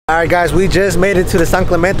All right, guys, we just made it to the San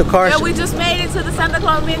Clemente car show. Yeah, we just made it to the Santa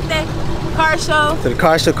Clemente car show. To the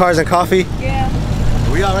car show, Cars and Coffee. Yeah.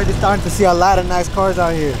 We already starting to see a lot of nice cars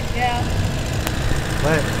out here. Yeah.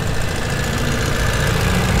 But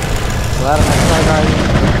a lot of nice cars out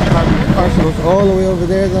here. Car show goes all the way over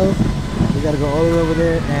there, though. We gotta go all the way over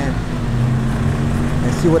there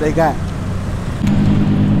and see what they got.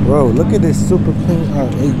 Bro, look at this super clean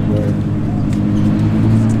R8, bro.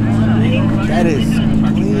 That is clean.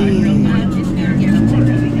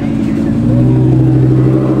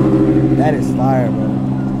 That is fire, bro.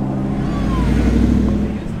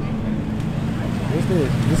 What's this?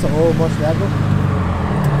 This an old Mustang?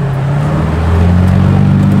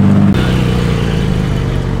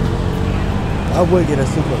 I would get a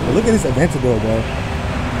super. But look at this Aventador, bro.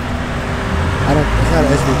 It's not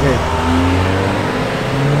an SVJ.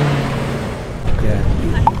 Yeah.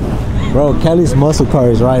 Bro, Kelly's muscle car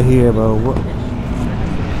is right here, bro.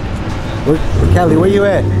 Kelly, where you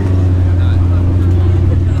at?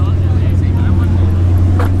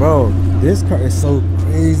 Bro, this car is so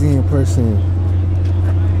crazy in person.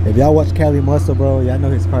 If y'all watch Kelly Muscle, bro, y'all know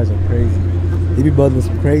his cars are crazy. He be building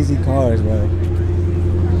some crazy cars, bro.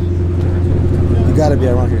 You gotta be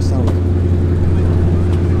around here somewhere.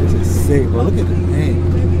 This is sick, bro. Look at the paint.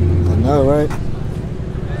 I know, right?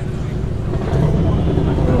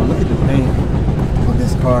 Bro, look at the paint on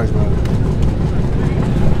these cars, bro.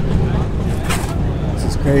 This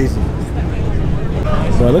is crazy.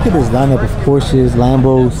 Bro, look at this lineup of Porsches,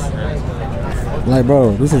 Lambos. Like,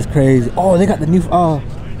 bro, this is crazy. Oh, they got the new, is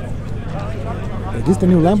this the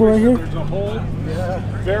new Lambo right here?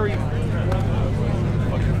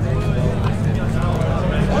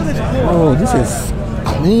 Oh, this is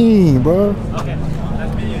clean, bro.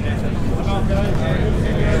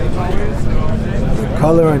 The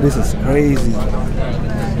color on this is crazy.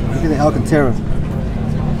 Look at the Alcantara.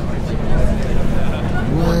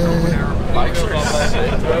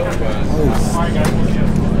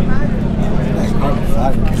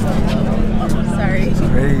 Sorry. It's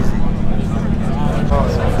crazy.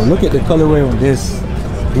 But look at the colorway on this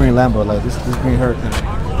green Lambo, like this green Huracan.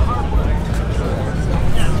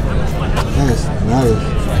 That's nice.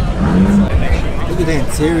 Look at the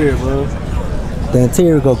interior, bro. The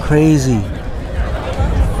interior go crazy.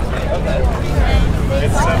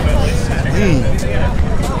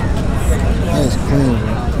 That's clean,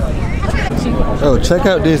 bro. Oh, check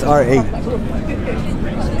out this R8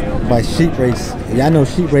 by Sheep Race. Y'all know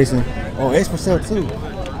Sheep Racing. Oh, it's for sale too.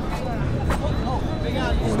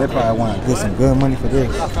 Yeah, they probably want to get some good money for this.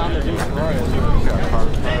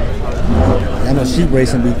 Y'all know Sheep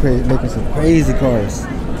Racing be making some crazy cars.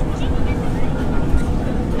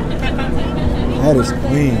 That is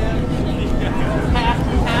clean.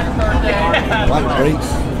 White brakes.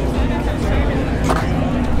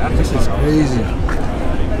 This is crazy.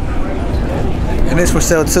 And it's for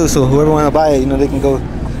sale too, so whoever want to buy it, you know, they can go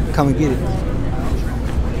come and get it.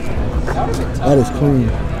 That is clean.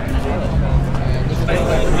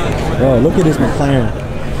 Bro, look at this McLaren.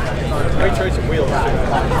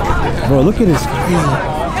 Bro, look at this crazy.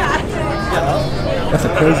 That's a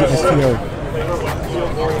crazy STO.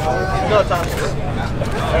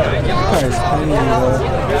 That is crazy, bro.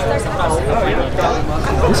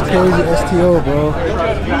 This crazy STO, bro.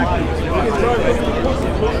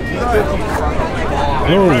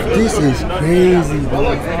 Bro, this is crazy, bro.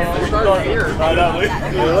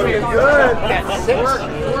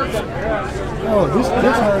 Oh, this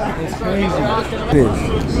Huracan is crazy.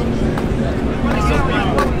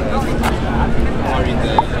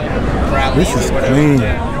 This is clean.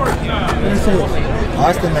 What is it?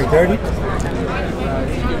 Austin McDirty?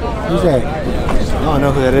 Who's that? I don't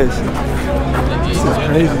know who that is. This is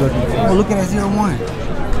crazy looking. Oh, look at that 01.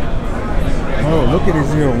 Oh, look at this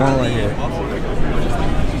 01 right here.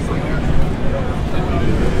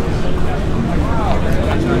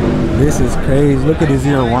 This is crazy. Look at the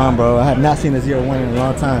 01, bro. I have not seen a 01 in a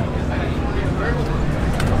long time.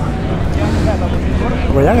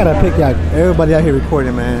 Bro, y'all gotta pick out everybody out here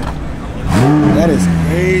recording, man. That is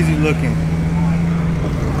crazy looking.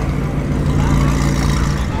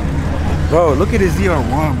 Bro, look at this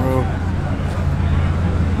 01, bro.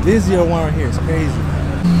 This 01 right here is crazy.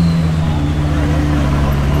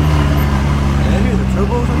 Can you hear the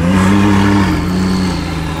turbos on this?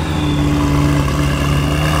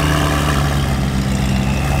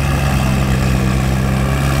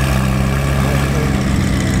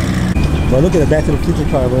 Bro, look at the Back to the Future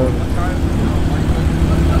car, bro.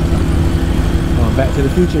 Going Back to the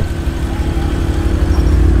Future.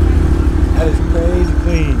 That is crazy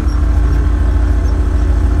clean.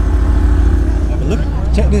 But look,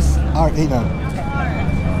 check this R8 out.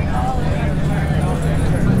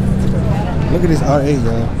 Look at this R8,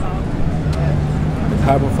 y'all. The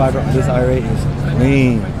carbon fiber on this R8 is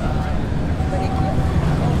clean.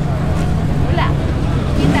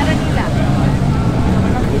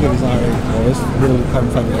 Look at this R8. Oh, it's literally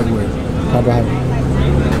carbon fiber everywhere. Carbon fiber.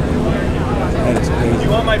 That is crazy. You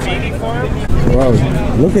want my beanie for him? Bro,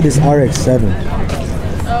 look at this RX-7.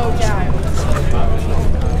 Oh yeah.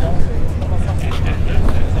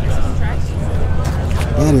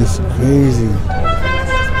 That is crazy.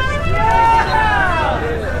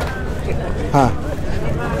 Huh?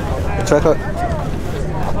 Check out.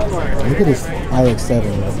 Look at this RX-7.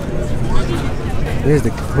 This is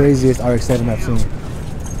the craziest RX-7 I've seen.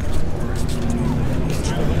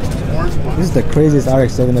 This is the craziest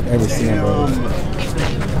RX-7 I've ever seen, bro.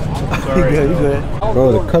 You good, you good.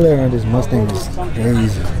 Bro, the color on this Mustang is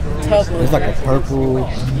crazy. It's like a purple,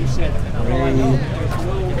 gray.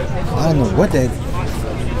 I don't know what that.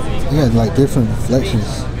 You got like different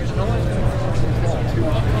reflections.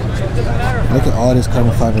 Look at all this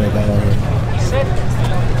carbon fiber I got right here.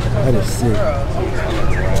 That is sick.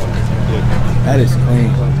 That is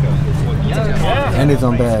clean. And it's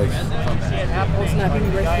on bags. Bro,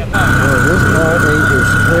 this R8 is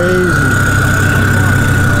crazy.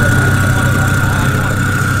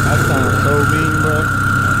 That sounds so mean, bro.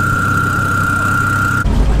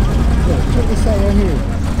 Look, check this out right here.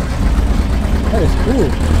 That is cool.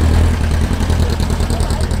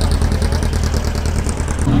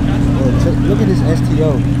 Look at this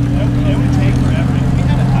STO.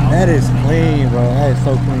 That is clean, bro. That is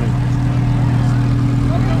so clean.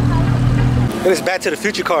 Look at this Back to the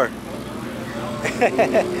Future car.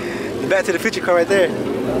 The Back to the Future car right there.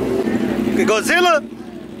 Godzilla.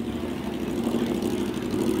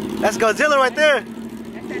 That's Godzilla right there.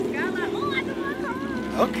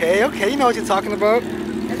 Okay, okay. You know what you're talking about.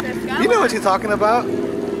 You know what you're talking about.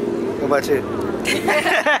 What about you?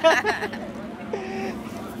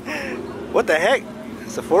 What the heck?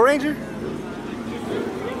 It's a 4Ranger?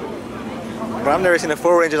 Bro, I've never seen a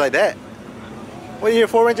 4Ranger like that. What year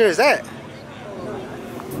 4Ranger is that?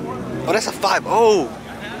 Oh, that's a 5.0.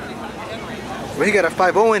 Well, he got a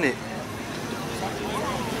 5.0 in it.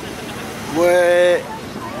 What?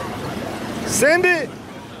 Send it?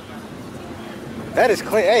 That is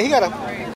clean. Hey, he got a